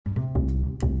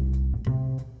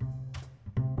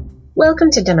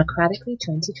Welcome to Democratically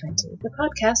 2020, the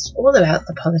podcast all about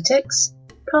the politics,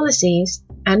 policies,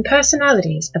 and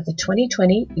personalities of the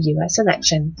 2020 US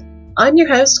election. I'm your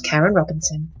host, Karen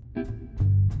Robinson.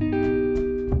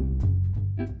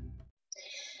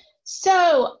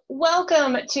 So,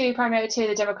 welcome to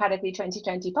the Democratically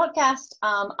 2020 podcast.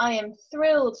 I am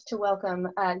thrilled to welcome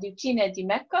Lucina Di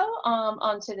Mecco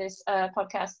onto this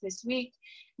podcast this week.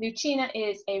 Lucina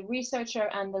is a researcher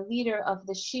and the leader of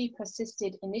the She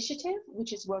Persisted initiative,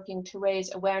 which is working to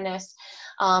raise awareness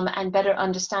and better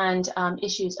understand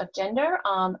issues of gender,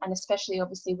 and especially,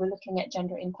 obviously, we're looking at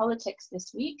gender in politics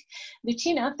this week.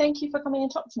 Lucina, thank you for coming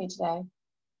and talking to me today.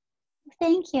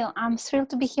 Thank you. I'm thrilled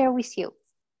to be here with you.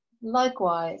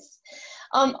 Likewise.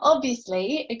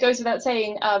 Obviously, it goes without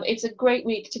saying, it's a great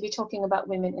week to be talking about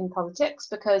women in politics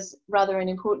because rather an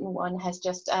important one has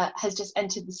just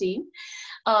entered the scene.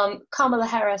 Kamala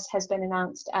Harris has been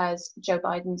announced as Joe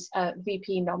Biden's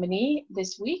VP nominee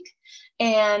this week,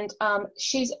 and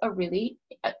she's a really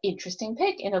interesting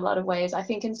pick in a lot of ways. I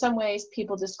think in some ways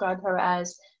people describe her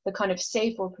as the kind of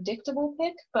safe or predictable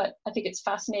pick, but I think it's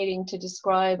fascinating to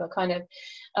describe a kind of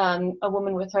a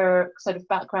woman with her sort of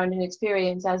background and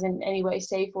experience as in any way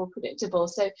safe or predictable.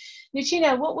 So,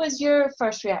 Lucina, what was your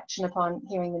first reaction upon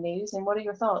hearing the news, and what are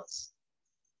your thoughts?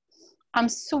 I'm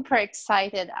super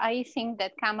excited. I think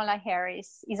that Kamala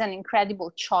Harris is an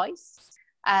incredible choice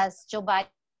as Joe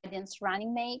Biden's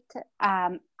running mate.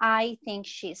 I think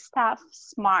she's tough,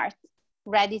 smart,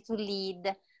 ready to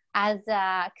lead. As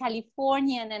a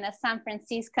Californian and a San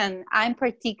Franciscan, I'm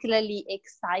particularly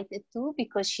excited too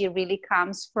because she really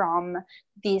comes from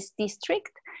this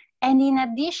district. And in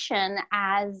addition,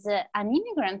 as an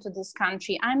immigrant to this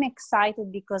country, I'm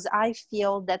excited because I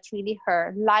feel that really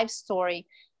her life story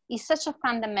is such a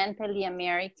fundamentally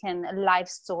American life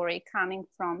story coming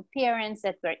from parents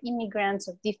that were immigrants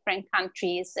of different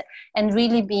countries and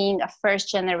really being a first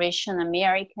generation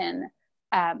American.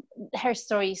 Her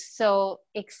story is so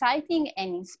exciting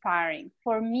and inspiring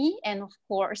for me. And of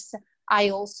course, I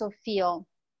also feel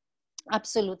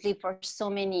absolutely for so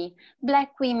many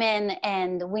Black women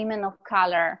and women of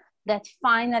color that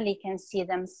finally can see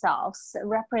themselves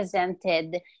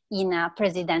represented in a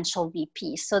presidential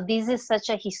VP. So this is such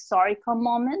a historical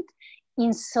moment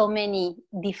in so many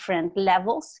different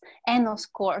levels. And of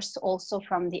course, also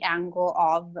from the angle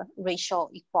of racial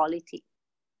equality.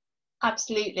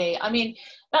 Absolutely. I mean,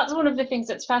 that's one of the things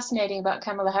that's fascinating about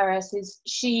Kamala Harris is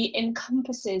she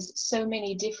encompasses so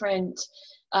many different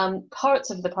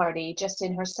parts of the party just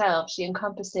in herself. She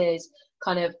encompasses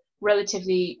kind of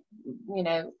relatively,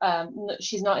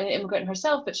 she's not an immigrant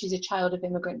herself, but she's a child of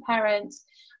immigrant parents.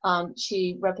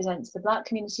 She represents the Black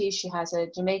community. She has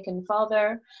a Jamaican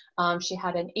father. She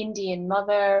had an Indian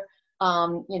mother.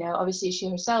 Obviously she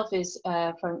herself is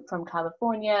from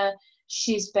California.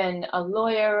 She's been a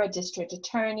lawyer, a district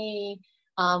attorney,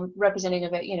 worked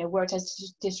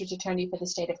as district attorney for the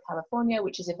state of California,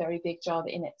 which is a very big job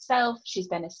in itself. She's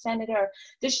been a senator.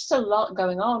 There's just a lot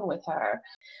going on with her.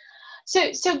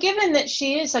 So given that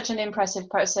she is such an impressive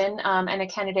person and a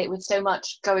candidate with so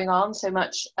much going on, so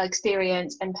much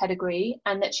experience and pedigree,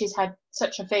 and that she's had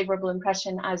such a favorable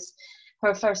impression as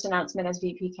her first announcement as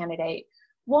VP candidate,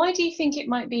 why do you think it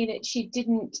might be that she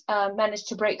didn't manage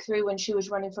to break through when she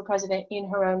was running for president in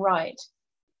her own right?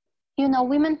 You know,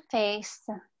 women face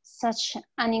such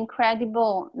an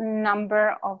incredible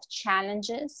number of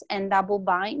challenges and double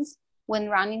binds when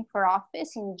running for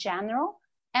office in general,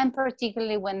 and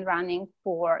particularly when running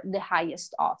for the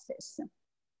highest office.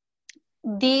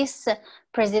 This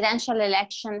presidential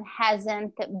election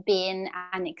hasn't been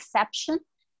an exception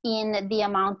in the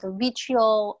amount of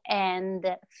vitriol and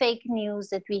fake news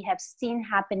that we have seen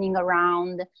happening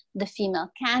around the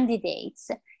female candidates.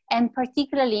 And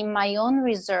particularly in my own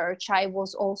research, I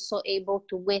was also able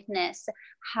to witness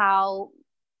how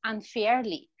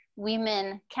unfairly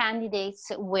women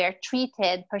candidates were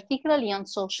treated, particularly on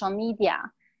social media,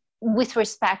 with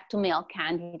respect to male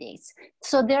candidates.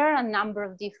 So there are a number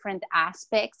of different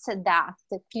aspects that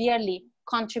clearly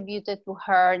contributed to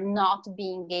her not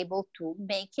being able to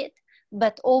make it.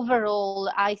 But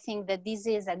overall, I think that this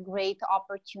is a great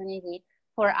opportunity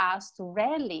for us to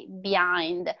rally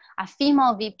behind a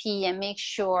female VP and make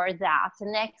sure that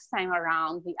next time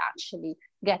around we actually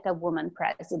get a woman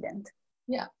president.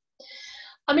 Yeah.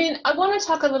 I mean, I want to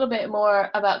talk a little bit more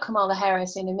about Kamala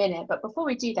Harris in a minute, but before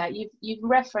we do that, you've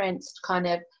referenced kind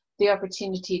of the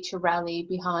opportunity to rally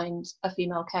behind a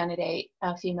female candidate,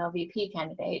 a female VP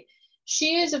candidate.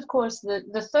 She is, of course,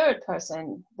 the third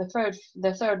person,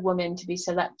 the third woman to be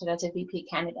selected as a VP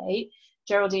candidate.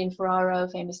 Geraldine Ferraro,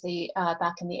 famously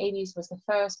back in the 80s, was the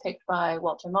first, picked by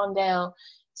Walter Mondale.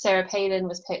 Sarah Palin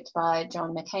was picked by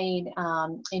John McCain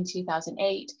in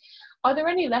 2008. Are there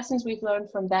any lessons we've learned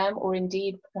from them, or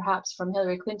indeed perhaps from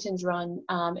Hillary Clinton's run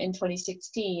in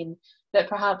 2016, that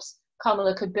perhaps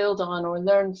Kamala could build on or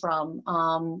learn from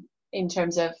in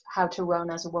terms of how to run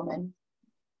as a woman?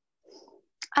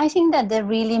 I think that the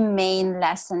really main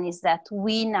lesson is that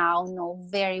we now know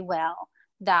very well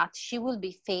that she will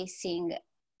be facing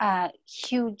a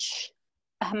huge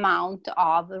amount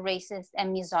of racist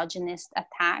and misogynist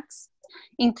attacks,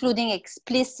 including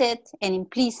explicit and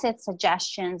implicit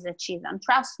suggestions that she's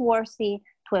untrustworthy,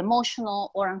 too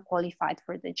emotional, or unqualified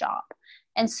for the job.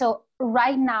 And so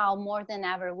right now, more than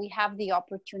ever, we have the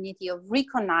opportunity of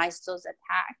recognize those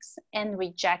attacks and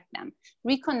reject them.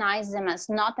 Recognize them as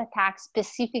not attacks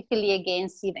specifically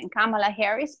against even Kamala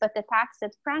Harris, but attacks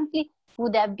that frankly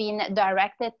would have been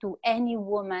directed to any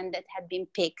woman that had been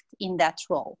picked in that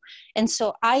role. And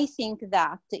so I think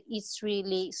that it's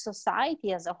really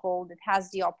society as a whole that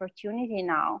has the opportunity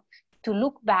now to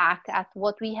look back at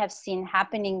what we have seen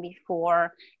happening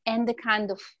before and the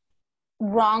kind of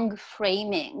wrong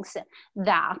framings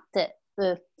that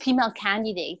female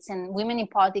candidates and women in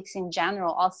politics in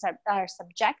general also are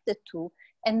subjected to,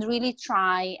 and really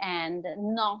try and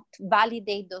not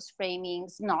validate those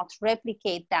framings, not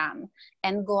replicate them,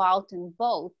 and go out and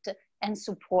vote and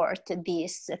support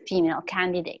this female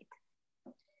candidate.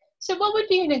 So what would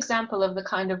be an example of the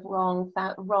kind of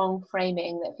wrong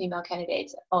framing that female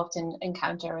candidates often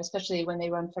encounter, especially when they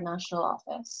run for national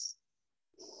office?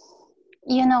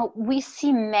 You know, we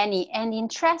see many, and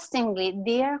interestingly,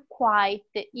 they're quite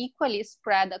equally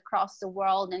spread across the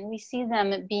world, and we see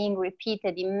them being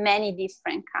repeated in many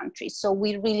different countries. So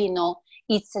we really know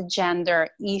it's a gender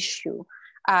issue.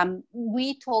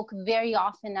 We talk very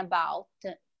often about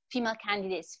female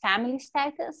candidates' family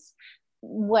status,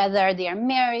 whether they are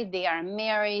married, they are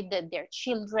unmarried, their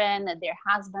children, their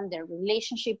husband, their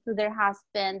relationship to their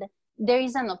husband. There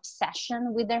is an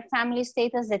obsession with their family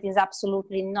status that is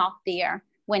absolutely not there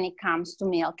when it comes to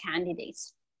male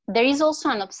candidates. There is also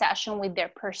an obsession with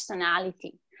their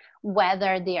personality,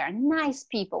 whether they are nice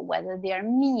people, whether they are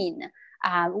mean,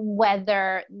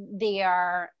 whether they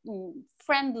are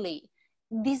friendly.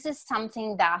 This is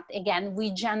something that, again, we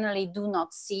generally do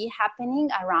not see happening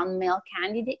around male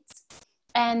candidates.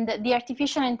 And the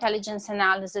artificial intelligence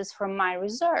analysis from my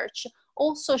research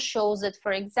also shows that,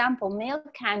 for example, male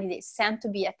candidates tend to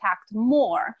be attacked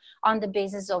more on the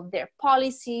basis of their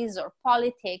policies or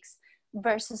politics,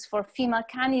 versus for female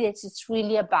candidates, it's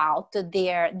really about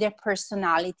their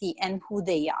personality and who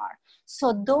they are.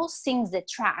 So those things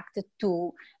detract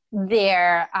to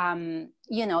their,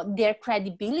 their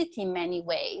credibility in many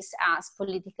ways as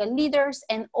political leaders,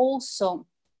 and also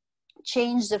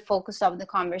change the focus of the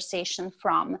conversation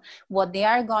from what they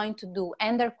are going to do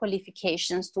and their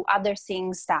qualifications to other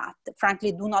things that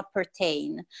frankly do not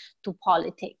pertain to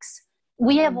politics.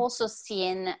 We have also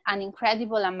seen an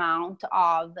incredible amount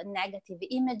of negative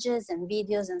images and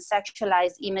videos and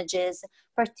sexualized images,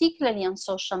 particularly on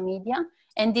social media.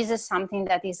 And this is something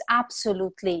that is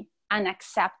absolutely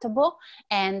unacceptable.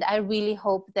 And I really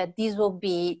hope that this will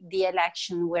be the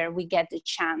election where we get the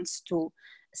chance to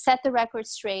set the record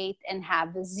straight and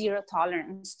have zero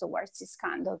tolerance towards this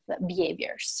kind of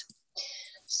behaviors.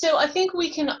 So I think we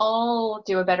can all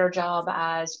do a better job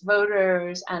as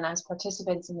voters and as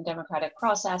participants in the democratic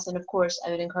process. And of course,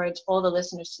 I would encourage all the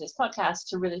listeners to this podcast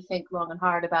to really think long and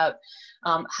hard about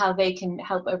how they can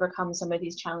help overcome some of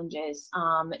these challenges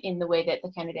in the way that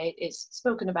the candidate is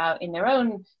spoken about in their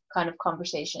own kind of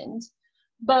conversations.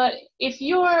 But if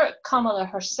you're Kamala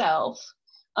herself,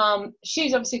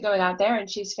 she's obviously going out there and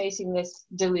she's facing this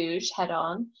deluge head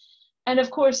on. And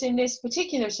of course, in this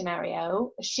particular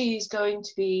scenario, she's going to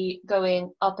be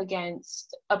going up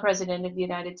against a president of the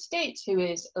United States who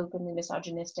is openly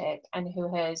misogynistic and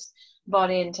who has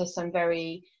bought into some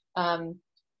very, I'm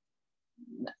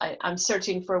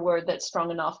searching for a word that's strong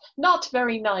enough, not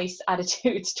very nice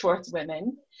attitudes towards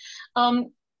women.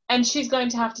 And she's going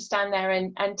to have to stand there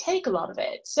and take a lot of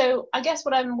it. So I guess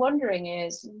what I'm wondering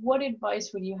is, what advice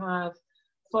would you have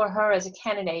for her as a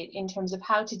candidate in terms of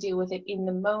how to deal with it in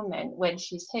the moment when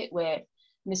she's hit with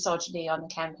misogyny on the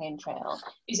campaign trail?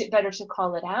 Is it better to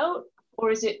call it out,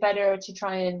 or is it better to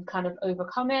try and kind of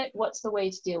overcome it? What's the way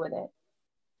to deal with it?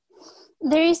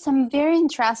 There is some very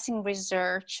interesting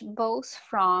research, both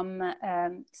from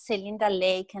Celinda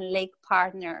Lake and Lake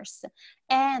Partners,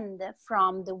 and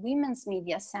from the Women's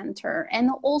Media Center, and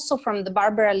also from the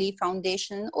Barbara Lee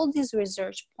Foundation. All this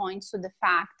research points to the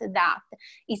fact that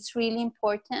it's really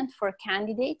important for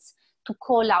candidates to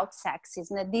call out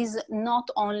sexism, that this not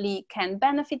only can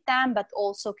benefit them, but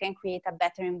also can create a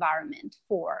better environment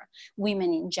for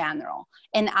women in general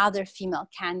and other female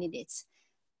candidates.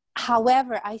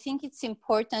 However, I think it's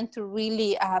important to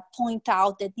really point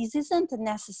out that this isn't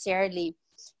necessarily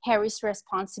Harris'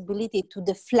 responsibility to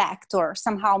deflect or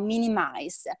somehow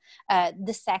minimize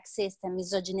the sexist and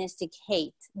misogynistic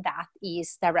hate that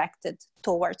is directed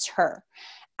towards her.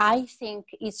 I think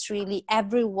it's really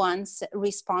everyone's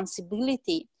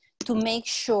responsibility to make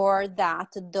sure that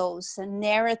those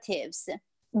narratives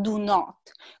do not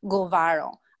go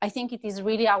viral. I think it is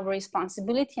really our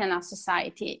responsibility in our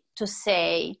society to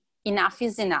say enough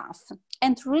is enough,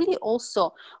 and to really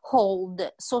also hold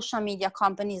social media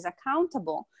companies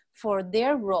accountable for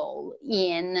their role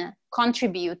in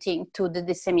contributing to the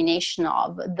dissemination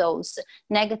of those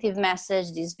negative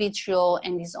messages, this vitriol,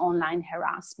 and this online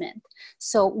harassment.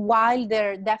 So while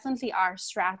there definitely are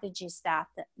strategies that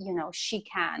she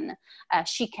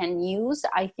can use,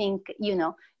 I think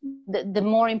the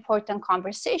more important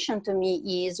conversation to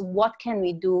me is what can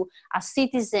we do as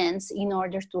citizens in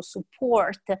order to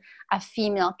support a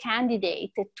female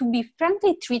candidate to be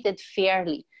frankly treated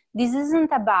fairly. This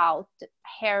isn't about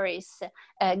Harris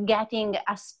getting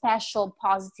a special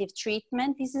positive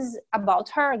treatment. This is about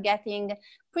her getting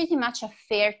pretty much a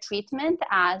fair treatment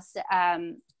as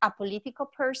a political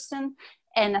person,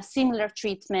 and a similar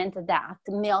treatment that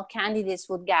male candidates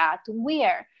would get,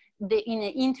 where in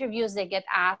interviews they get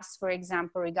asked, for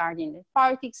example, regarding the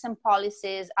politics and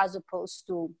policies, as opposed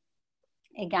to,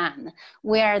 again,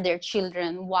 where are their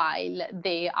children while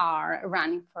they are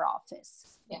running for office.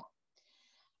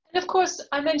 And of course,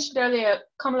 I mentioned earlier,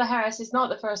 Kamala Harris is not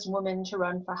the first woman to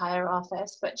run for higher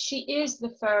office, but she is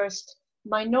the first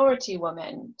minority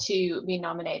woman to be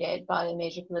nominated by a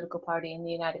major political party in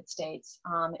the United States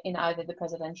in either the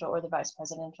presidential or the vice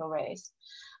presidential race.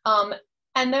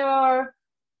 And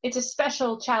it's a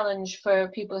special challenge for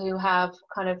people who have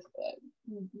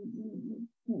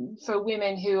for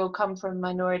women who come from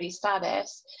minority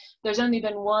status. There's only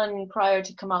been one prior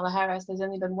to Kamala Harris. There's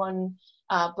only been one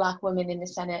Black woman in the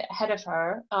Senate ahead of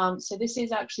her. So this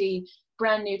is actually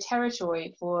brand new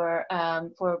territory for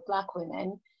Black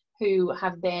women who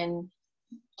have been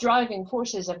driving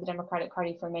forces of the Democratic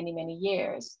Party for many, many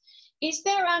years. Is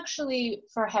there actually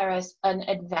for Harris an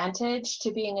advantage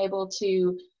to being able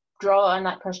to draw on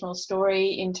that personal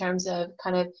story in terms of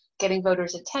kind of getting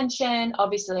voters' attention?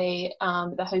 Obviously,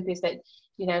 the hope is that,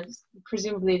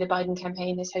 presumably the Biden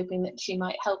campaign is hoping that she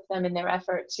might help them in their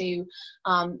effort to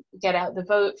get out the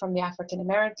vote from the African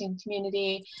American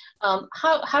community.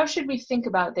 How should we think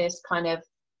about this kind of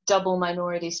double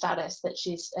minority status that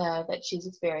she's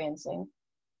experiencing?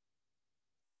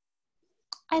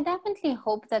 I definitely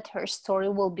hope that her story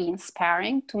will be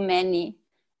inspiring to many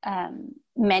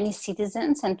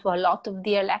citizens and to a lot of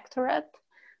the electorate,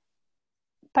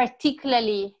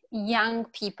 particularly young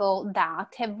people that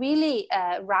have really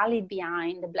rallied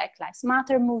behind the Black Lives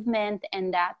Matter movement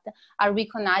and that are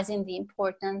recognizing the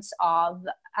importance of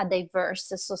a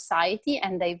diverse society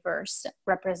and diverse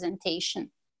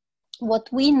representation. What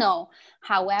we know,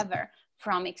 however,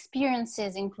 from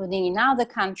experiences, including in other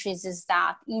countries, is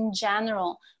that in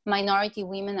general, minority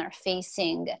women are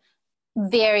facing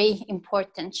very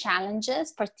important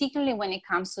challenges, particularly when it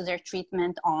comes to their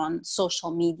treatment on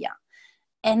social media.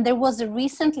 And there was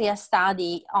recently a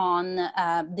study on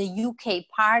the UK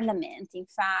Parliament, in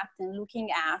fact, and looking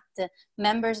at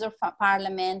members of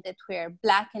Parliament that were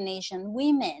Black and Asian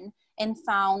women, and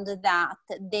found that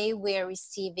they were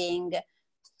receiving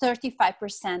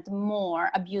 35% more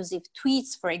abusive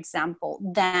tweets, for example,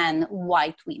 than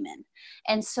white women.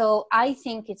 And so I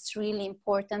think it's really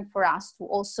important for us to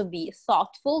also be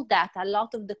thoughtful that a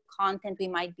lot of the content we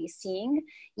might be seeing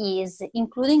is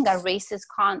including a racist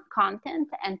content,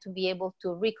 and to be able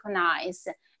to recognize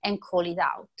and call it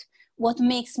out. What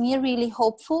makes me really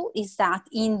hopeful is that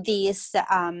in this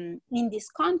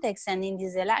context and in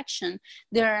this election,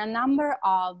 there are a number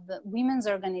of women's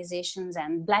organizations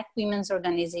and Black women's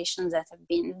organizations that have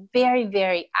been very,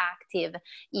 very active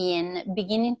in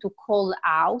beginning to call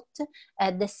out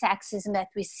the sexism that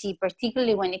we see,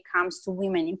 particularly when it comes to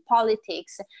women in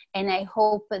politics. And I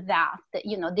hope that,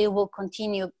 they will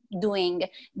continue doing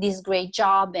this great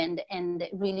job and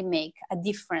really make a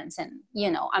difference. And,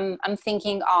 I'm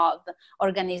thinking of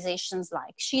organizations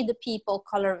like She the People,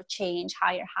 Color of Change,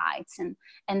 Higher Heights,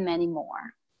 and many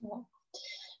more.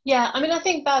 Yeah, I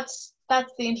think that's the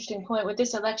interesting point with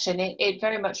this election. It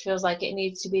very much feels like it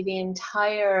needs to be the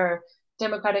entire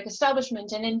Democratic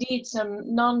establishment, and indeed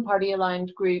some non-party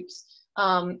aligned groups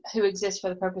who exist for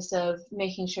the purpose of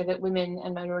making sure that women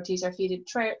and minorities are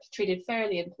treated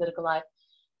fairly in political life,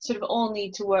 sort of all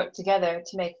need to work together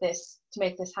to make this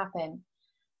happen.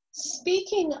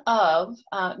 Speaking of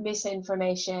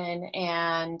misinformation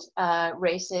and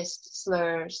racist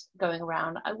slurs going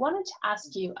around, I wanted to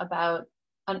ask you about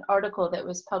an article that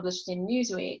was published in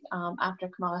Newsweek after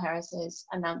Kamala Harris's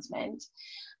announcement,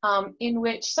 in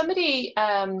which somebody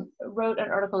wrote an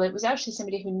article. It was actually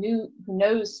somebody who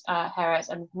knows Harris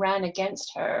and ran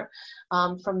against her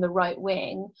from the right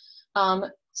wing,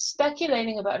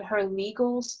 speculating about her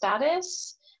legal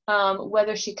status,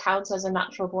 whether she counts as a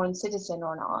natural born citizen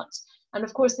or not. And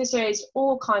of course, this raised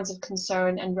all kinds of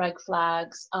concern and red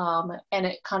flags, and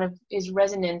it kind of is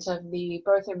resonant of the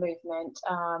birther movement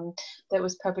that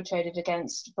was perpetrated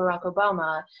against Barack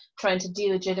Obama, trying to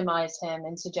delegitimize him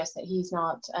and suggest that he's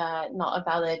not a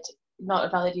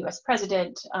valid US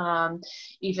president,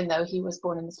 even though he was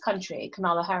born in this country.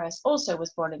 Kamala Harris also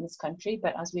was born in this country,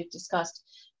 but as we've discussed,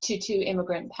 to two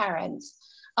immigrant parents.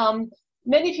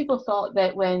 Many people thought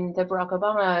that when the Barack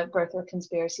Obama birther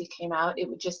conspiracy came out, it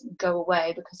would just go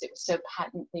away because it was so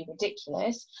patently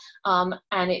ridiculous,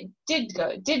 and it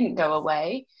didn't go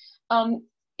away.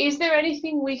 Is there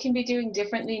anything we can be doing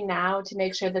differently now to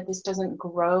make sure that this doesn't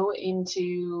grow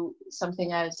into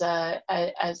something as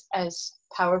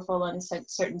powerful on a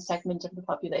certain segment of the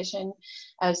population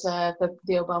as the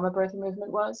Obama birther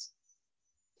movement was?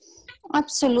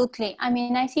 Absolutely. I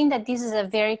mean, I think that this is a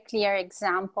very clear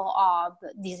example of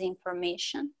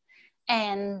disinformation.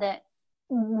 And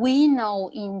we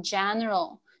know in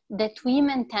general that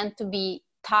women tend to be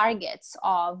targets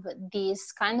of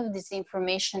this kind of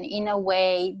disinformation in a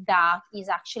way that is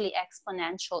actually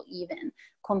exponential even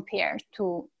compared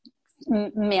to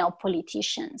male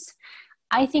politicians.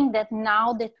 I think that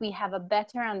now that we have a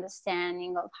better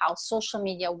understanding of how social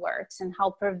media works and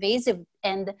how pervasive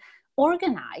and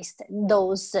organized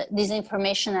those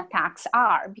disinformation attacks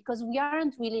are, because we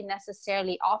aren't really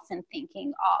necessarily often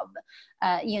thinking of,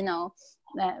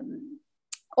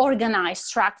 organized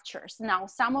structures. Now,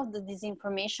 some of the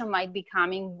disinformation might be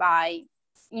coming by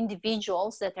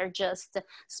individuals that are just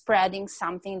spreading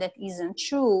something that isn't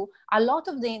true. A lot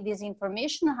of the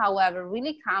disinformation, however,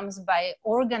 really comes by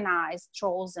organized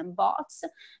trolls and bots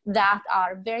that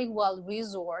are very well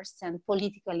resourced and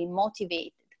politically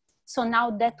motivated. So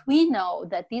now that we know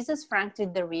that this is frankly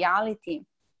the reality,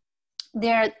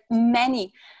 there are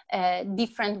many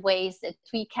different ways that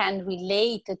we can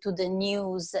relate to the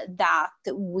news that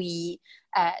we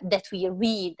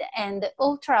read. And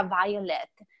Ultraviolet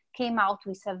came out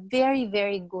with a very,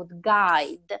 very good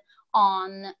guide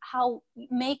on how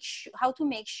to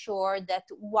make sure that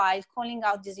while calling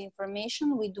out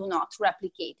disinformation, we do not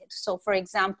replicate it. So, for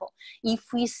example, if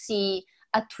we see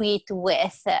a tweet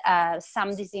with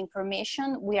some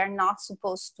disinformation, we are not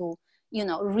supposed to,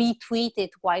 retweet it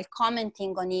while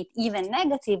commenting on it, even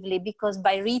negatively, because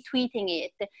by retweeting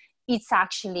it, it's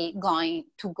actually going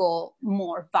to go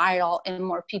more viral and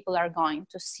more people are going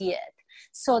to see it.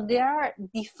 So there are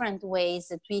different ways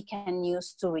that we can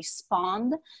use to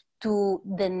respond to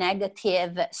the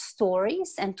negative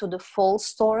stories and to the false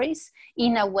stories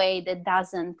in a way that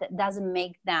doesn't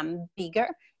make them bigger.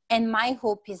 And my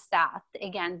hope is that,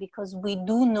 again, because we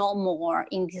do know more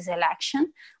in this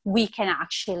election, we can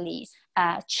actually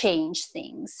change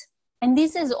things. And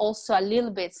this is also a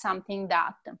little bit something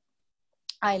that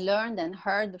I learned and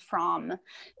heard from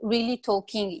really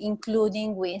talking,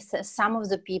 including with some of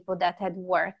the people that had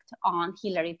worked on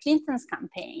Hillary Clinton's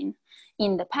campaign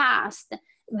in the past,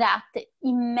 that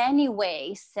in many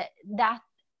ways that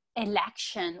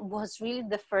election was really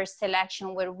the first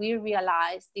election where we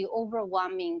realized the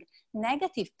overwhelming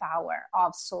negative power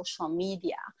of social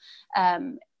media.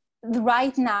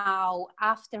 Right now,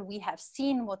 after we have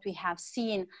seen what we have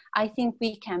seen, I think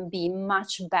we can be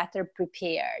much better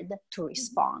prepared to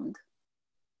respond.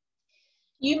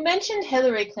 You mentioned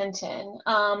Hillary Clinton.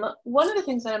 One of the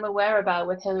things that I'm aware about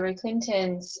with Hillary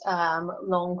Clinton's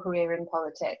long career in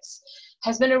politics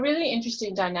has been a really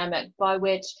interesting dynamic by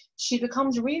which she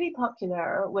becomes really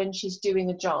popular when she's doing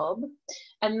a job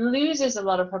and loses a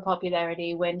lot of her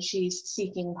popularity when she's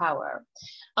seeking power.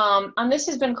 And this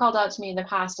has been called out to me in the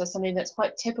past as something that's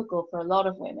quite typical for a lot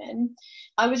of women.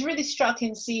 I was really struck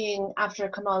in seeing after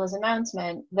Kamala's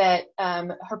announcement that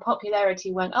her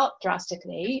popularity went up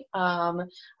drastically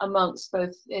amongst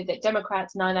both the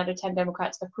Democrats. 9 out of 10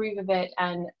 Democrats approve of it,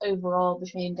 and overall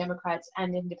between Democrats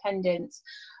and independents,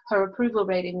 her approval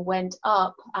rating went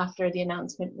up after the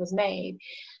announcement was made.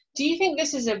 Do you think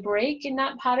this is a break in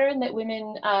that pattern, that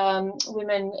women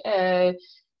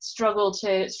struggle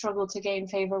to gain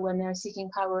favor when they're seeking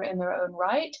power in their own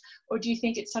right? Or do you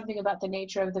think it's something about the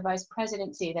nature of the vice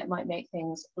presidency that might make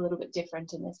things a little bit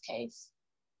different in this case?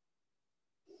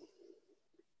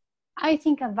 I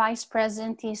think a vice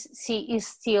president is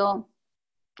still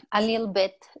a little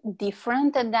bit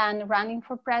different than running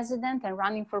for president, and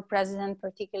running for president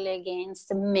particularly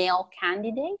against male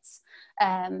candidates.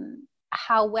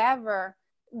 However,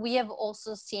 we have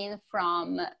also seen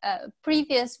from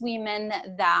previous women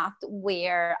that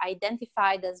were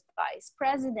identified as vice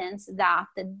presidents that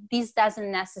this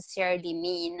doesn't necessarily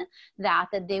mean that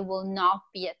they will not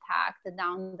be attacked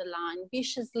down the line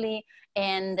viciously,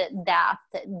 and that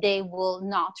they will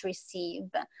not receive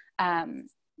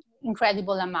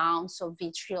incredible amounts of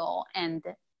vitriol and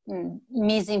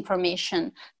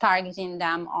misinformation targeting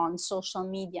them on social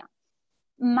media.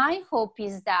 My hope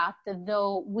is that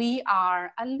though we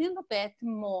are a little bit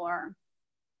more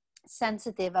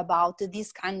sensitive about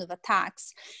these kind of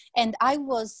attacks, and I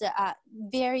was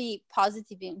very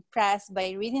positively impressed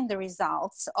by reading the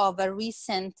results of a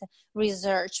recent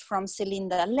research from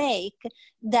Celinda Lake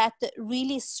that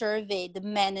really surveyed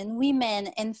men and women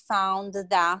and found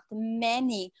that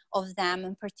many of them,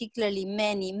 and particularly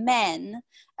many men,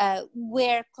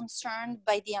 were concerned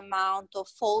by the amount of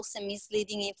false and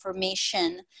misleading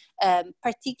information,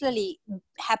 particularly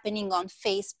happening on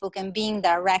Facebook and being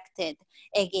directed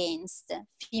against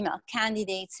female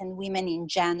candidates and women in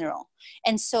general.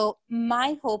 And so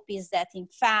my hope is that, in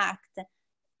fact,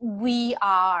 we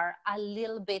are a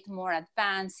little bit more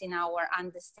advanced in our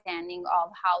understanding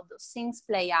of how those things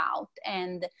play out,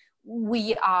 and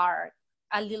we are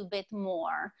a little bit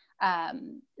more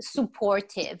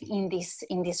supportive in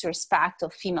this respect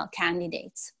of female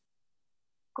candidates.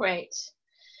 Great.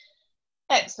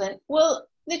 Excellent. Well,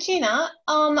 Lucina,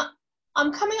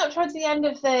 I'm coming up towards the end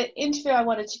of the interview I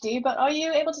wanted to do, but are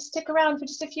you able to stick around for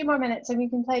just a few more minutes and we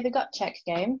can play the gut check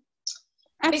game?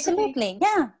 Absolutely,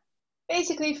 yeah.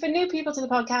 Basically, for new people to the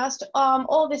podcast,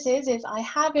 all this is I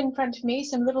have in front of me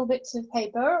some little bits of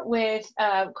paper with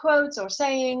quotes or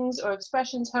sayings or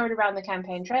expressions heard around the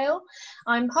campaign trail.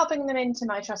 I'm popping them into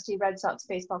my trusty Red Sox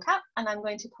baseball cap, and I'm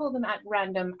going to pull them at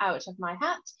random out of my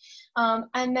hat.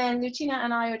 And then Lucina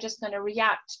and I are just going to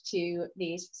react to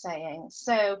these sayings.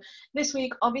 So this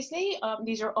week, obviously,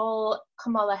 these are all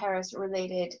Kamala Harris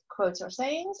related quotes or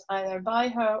sayings, either by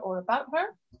her or about her.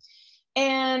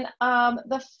 And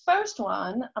the first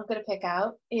one I'm going to pick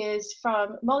out is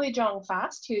from Molly Jong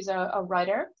Fast, who's a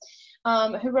writer,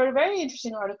 who wrote a very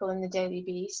interesting article in the Daily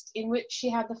Beast in which she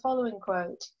had the following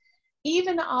quote: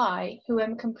 "Even I, who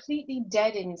am completely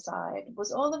dead inside,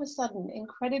 was all of a sudden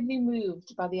incredibly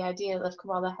moved by the idea of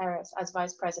Kamala Harris as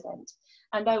vice president,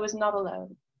 and I was not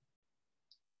alone."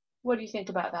 What do you think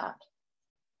about that?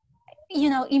 You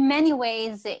know, in many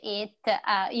ways, it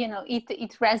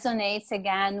resonates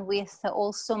again with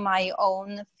also my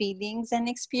own feelings and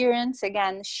experience.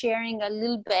 Again, sharing a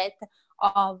little bit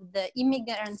of the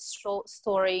immigrant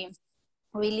story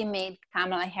really made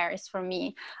Kamala Harris for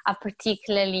me a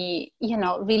particularly,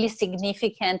 really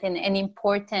significant and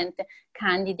important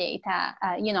candidate,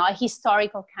 a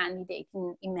historical candidate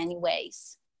in many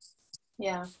ways.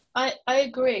 Yeah, I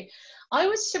agree. I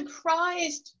was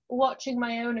surprised watching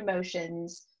my own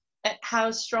emotions at how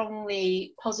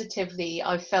strongly positively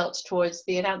I felt towards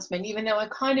the announcement, even though I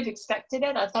kind of expected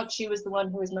it. I thought she was the one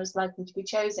who was most likely to be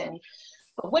chosen.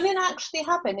 But when it actually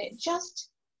happened, it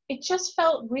just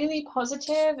felt really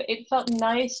positive. It felt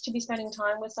nice to be spending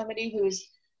time with somebody who's,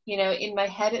 in my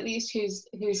head at least,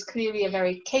 who's clearly a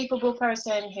very capable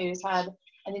person, who's had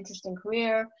an interesting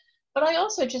career. But I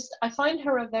also I find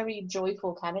her a very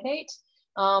joyful candidate.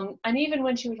 And even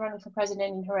when she was running for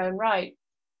president in her own right,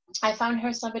 I found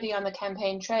her somebody on the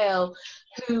campaign trail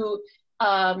who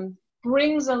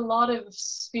brings a lot of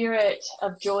spirit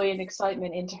of joy and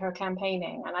excitement into her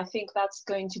campaigning. And I think that's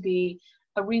going to be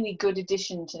a really good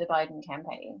addition to the Biden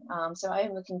campaign. So I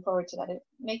am looking forward to that. It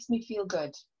makes me feel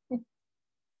good.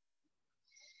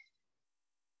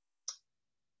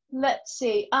 Let's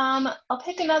see. I'll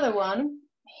pick another one.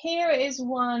 Here is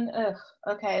one.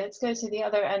 Okay, let's go to the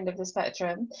other end of the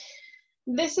spectrum.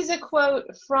 This is a quote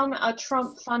from a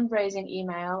Trump fundraising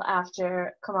email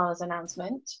after Kamala's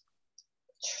announcement.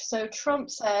 So Trump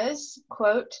says,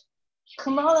 quote,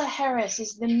 "Kamala Harris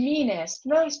is the meanest,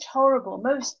 most horrible,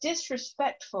 most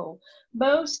disrespectful,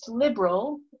 most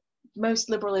liberal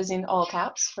is in all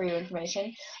caps for your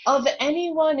information, of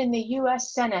anyone in the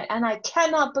US Senate, and I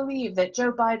cannot believe that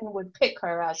Joe Biden would pick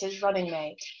her as his running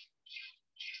mate."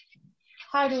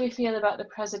 How do we feel about the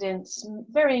president's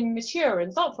very mature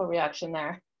and thoughtful reaction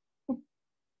there?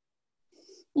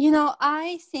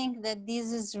 I think that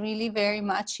this is really very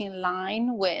much in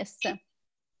line with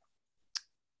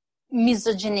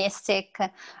misogynistic,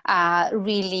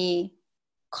 really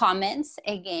comments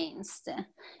against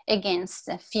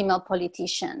female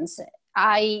politicians.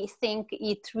 I think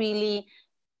it really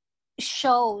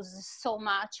shows so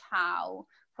much how,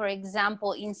 for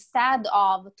example, instead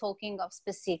of talking of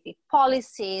specific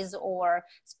policies or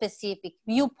specific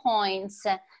viewpoints,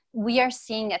 we are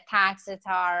seeing attacks that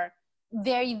are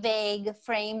very vague,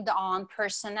 framed on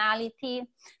personality,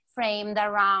 framed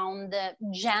around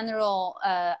general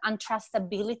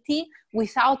untrustability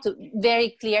without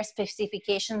very clear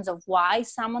specifications of why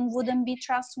someone wouldn't be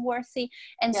trustworthy.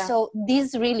 And so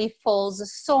this really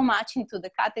falls so much into the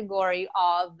category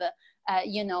of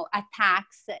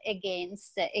attacks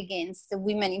against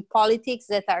women in politics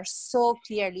that are so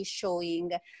clearly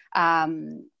showing,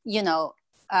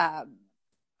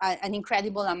 an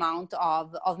incredible amount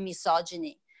of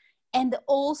misogyny. And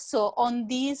also on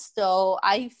this, though,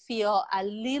 I feel a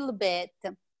little bit,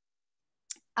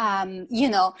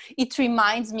 it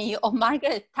reminds me of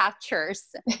Margaret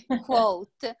Thatcher's quote,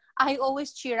 "I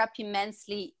always cheer up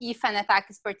immensely if an attack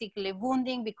is particularly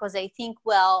wounding, because I think,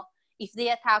 well, if they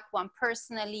attack one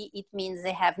personally, it means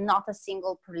they have not a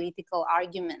single political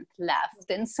argument left."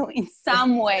 And so in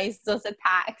some ways, those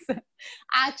attacks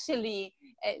actually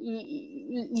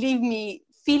leave me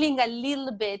feeling a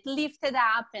little bit lifted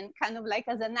up, and kind of like,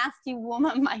 as a nasty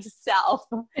woman myself,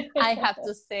 I have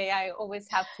to say, I always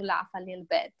have to laugh a little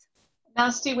bit.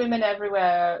 Nasty women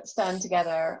everywhere stand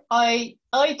together. I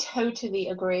totally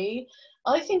agree.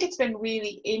 I think it's been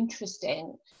really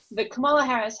interesting that Kamala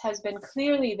Harris has been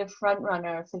clearly the front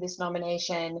runner for this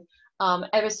nomination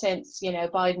ever since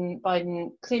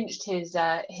Biden clinched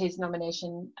his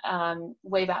nomination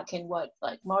way back in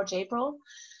March, April.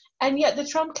 And yet the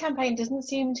Trump campaign doesn't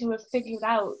seem to have figured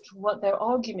out what their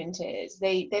argument is.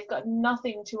 They've got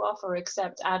nothing to offer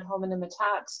except ad hominem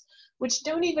attacks, which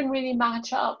don't even really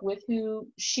match up with who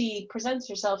she presents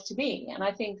herself to be. And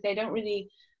I think they don't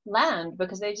really land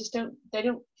because they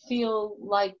don't feel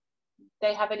like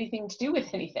they have anything to do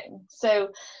with anything.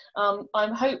 So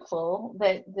I'm hopeful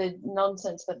that the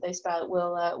nonsense that they spout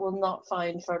will not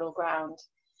find fertile ground.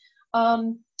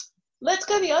 Let's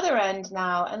go the other end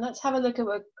now, and let's have a look at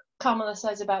what Kamala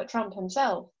says about Trump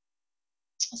himself.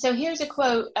 So here's a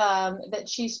quote that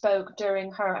she spoke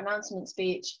during her announcement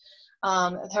speech,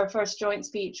 her first joint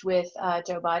speech with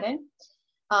Joe Biden.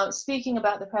 Speaking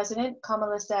about the president,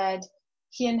 Kamala said,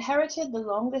 "He inherited the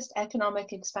longest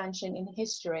economic expansion in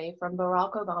history from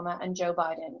Barack Obama and Joe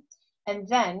Biden. And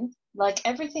then, like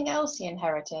everything else he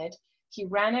inherited, he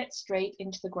ran it straight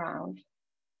into the ground."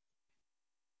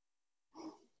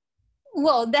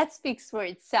 Well, that speaks for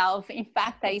itself. In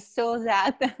fact, I saw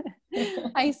that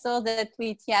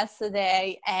tweet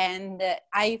yesterday, and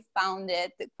I found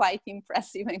it quite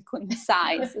impressive and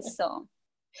concise. So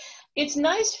it's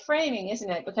nice framing, isn't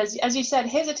it? Because, as you said,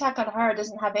 his attack on her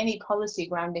doesn't have any policy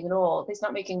grounding at all. He's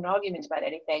not making an argument about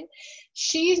anything.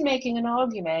 She's making an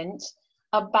argument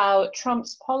about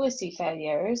Trump's policy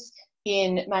failures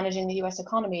in managing the US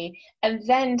economy, and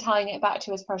then tying it back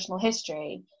to his personal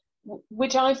history,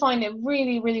 which I find a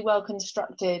really, really well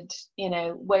constructed,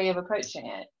 way of approaching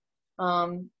it.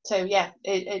 So yeah,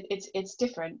 it's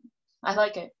different. I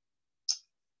like it.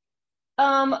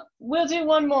 We'll do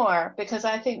one more because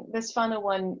I think this final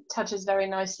one touches very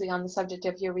nicely on the subject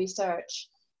of your research.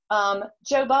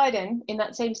 Joe Biden, in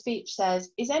that same speech,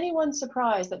 says, "Is anyone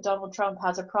surprised that Donald Trump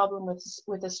has a problem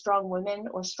with a strong women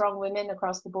or strong women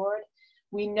across the board?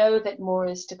 We know that more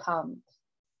is to come."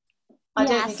 I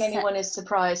don't think anyone is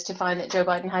surprised to find that Joe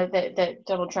Biden that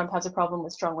Donald Trump has a problem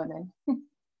with strong women.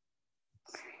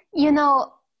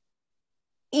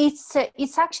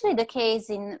 It's actually the case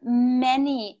in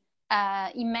many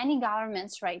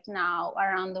governments right now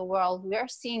around the world. We are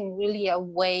seeing really a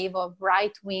wave of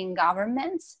right-wing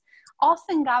governments,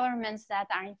 often governments that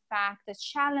are in fact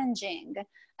challenging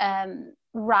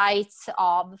rights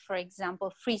of, for example,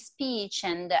 free speech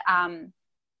and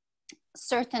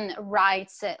certain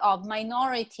rights of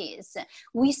minorities.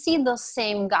 We see those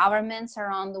same governments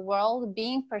around the world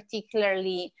being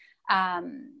particularly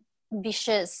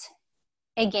vicious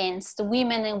against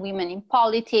women and women in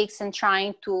politics, and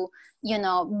trying to,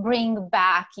 bring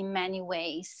back in many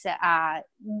ways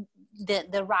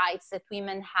the rights that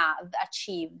women have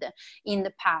achieved in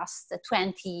the past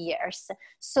 20 years.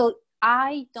 So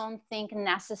I don't think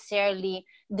necessarily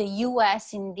the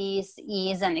US in this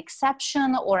is an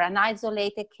exception or an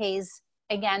isolated case.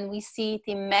 Again, we see it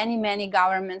in many, many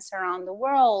governments around the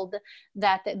world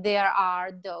that there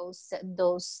are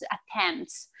those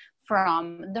attempts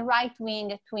from the right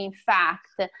wing to, in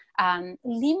fact,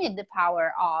 limit the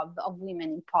power of women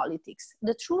in politics.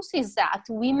 The truth is that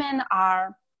women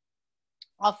are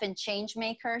often change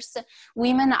makers.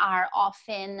 Women are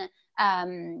often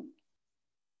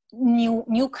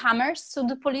newcomers to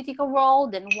the political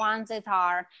world, and ones that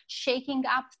are shaking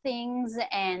up things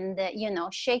and,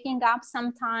 shaking up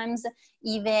sometimes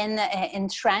even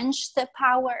entrenched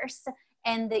powers.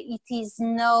 And it is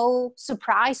no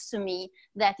surprise to me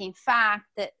that, in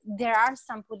fact, there are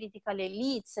some political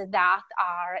elites that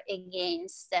are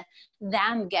against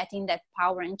them getting that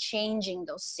power and changing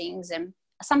those things, and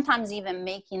sometimes even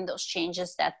making those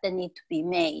changes that they need to be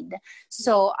made.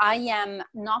 So I am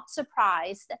not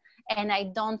surprised, and I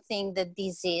don't think that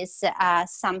this is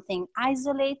something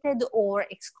isolated or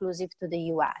exclusive to the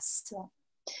US. Yeah.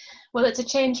 Well, it's a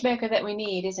change maker that we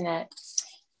need, isn't it?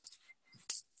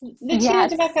 Lucia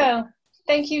Yes. Dabecco,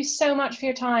 thank you so much for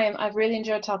your time. I've really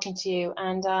enjoyed talking to you,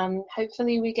 and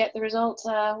hopefully we get the results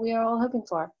we are all hoping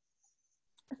for.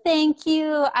 Thank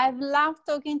you. I've loved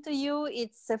talking to you.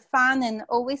 It's fun and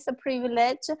always a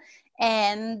privilege,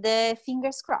 and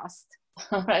fingers crossed.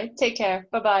 All right, take care.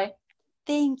 Bye-bye.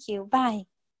 Thank you. Bye.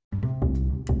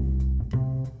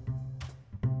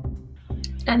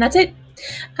 And that's it.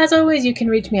 As always, you can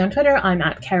reach me on Twitter. I'm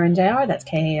at KarinJR. That's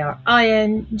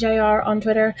KarinJR on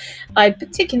Twitter. I'd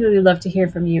particularly love to hear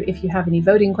from you if you have any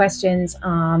voting questions.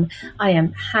 I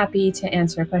am happy to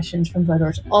answer questions from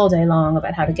voters all day long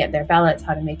about how to get their ballots,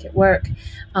 how to make it work.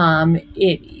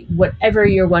 Whatever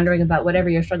you're wondering about, whatever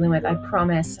you're struggling with, I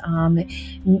promise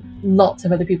lots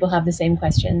of other people have the same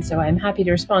questions. So I'm happy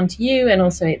to respond to you, and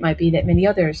also it might be that many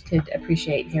others could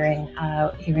appreciate hearing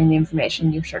the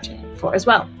information you're searching for as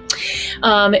well.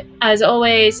 As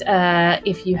always,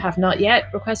 if you have not yet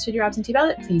requested your absentee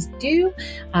ballot, please do.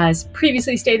 As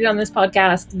previously stated on this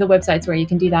podcast, the websites where you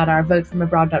can do that are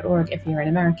votefromabroad.org if you're an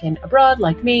American abroad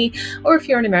like me, or if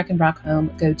you're an American back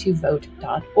home, go to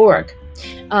vote.org.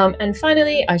 And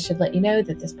finally, I should let you know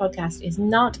that this podcast is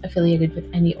not affiliated with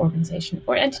any organization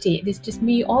or entity. It is just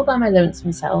me all by my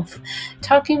lonesome self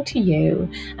talking to you,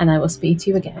 and I will speak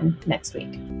to you again next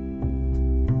week.